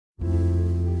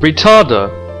Retarder.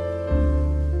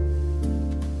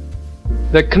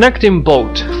 The connecting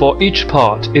bolt for each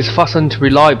part is fastened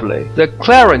reliably. The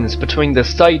clearance between the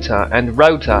stator and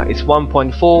rotor is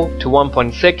 1.4 to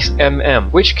 1.6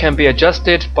 mm, which can be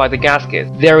adjusted by the gasket.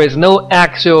 There is no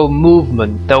axial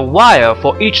movement. The wire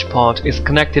for each part is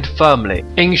connected firmly.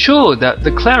 Ensure that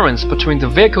the clearance between the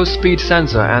vehicle speed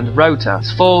sensor and rotor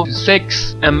is 4 to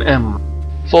 6 mm.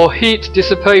 For heat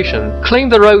dissipation, clean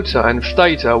the rotor and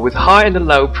stator with high and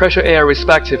low pressure air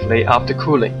respectively after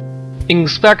cooling.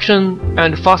 Inspection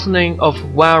and fastening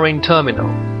of wiring terminal.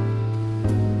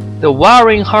 The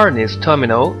wiring harness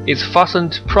terminal is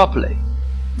fastened properly,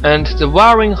 and the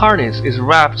wiring harness is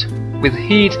wrapped with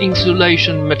heat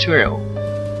insulation material.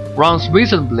 Runs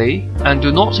reasonably and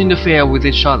do not interfere with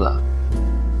each other.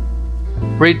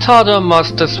 Retarder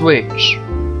master switch.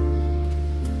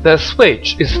 The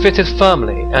switch is fitted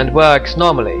firmly and works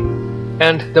normally,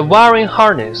 and the wiring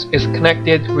harness is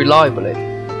connected reliably.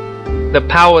 The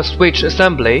power switch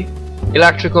assembly,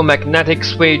 electrical magnetic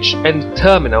switch and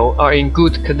terminal are in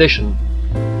good condition.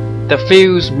 The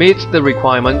fuse meets the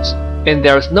requirements and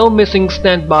there is no missing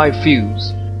standby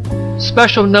fuse.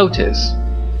 Special notice: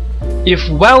 if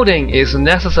welding is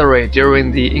necessary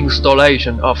during the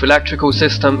installation of electrical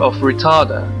system of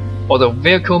retarder or the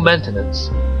vehicle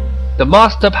maintenance, the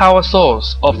master power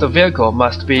source of the vehicle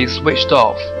must be switched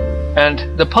off,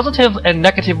 and the positive and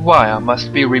negative wire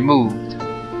must be removed.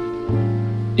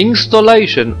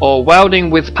 Installation or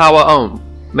welding with power on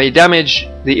may damage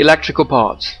the electrical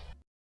parts.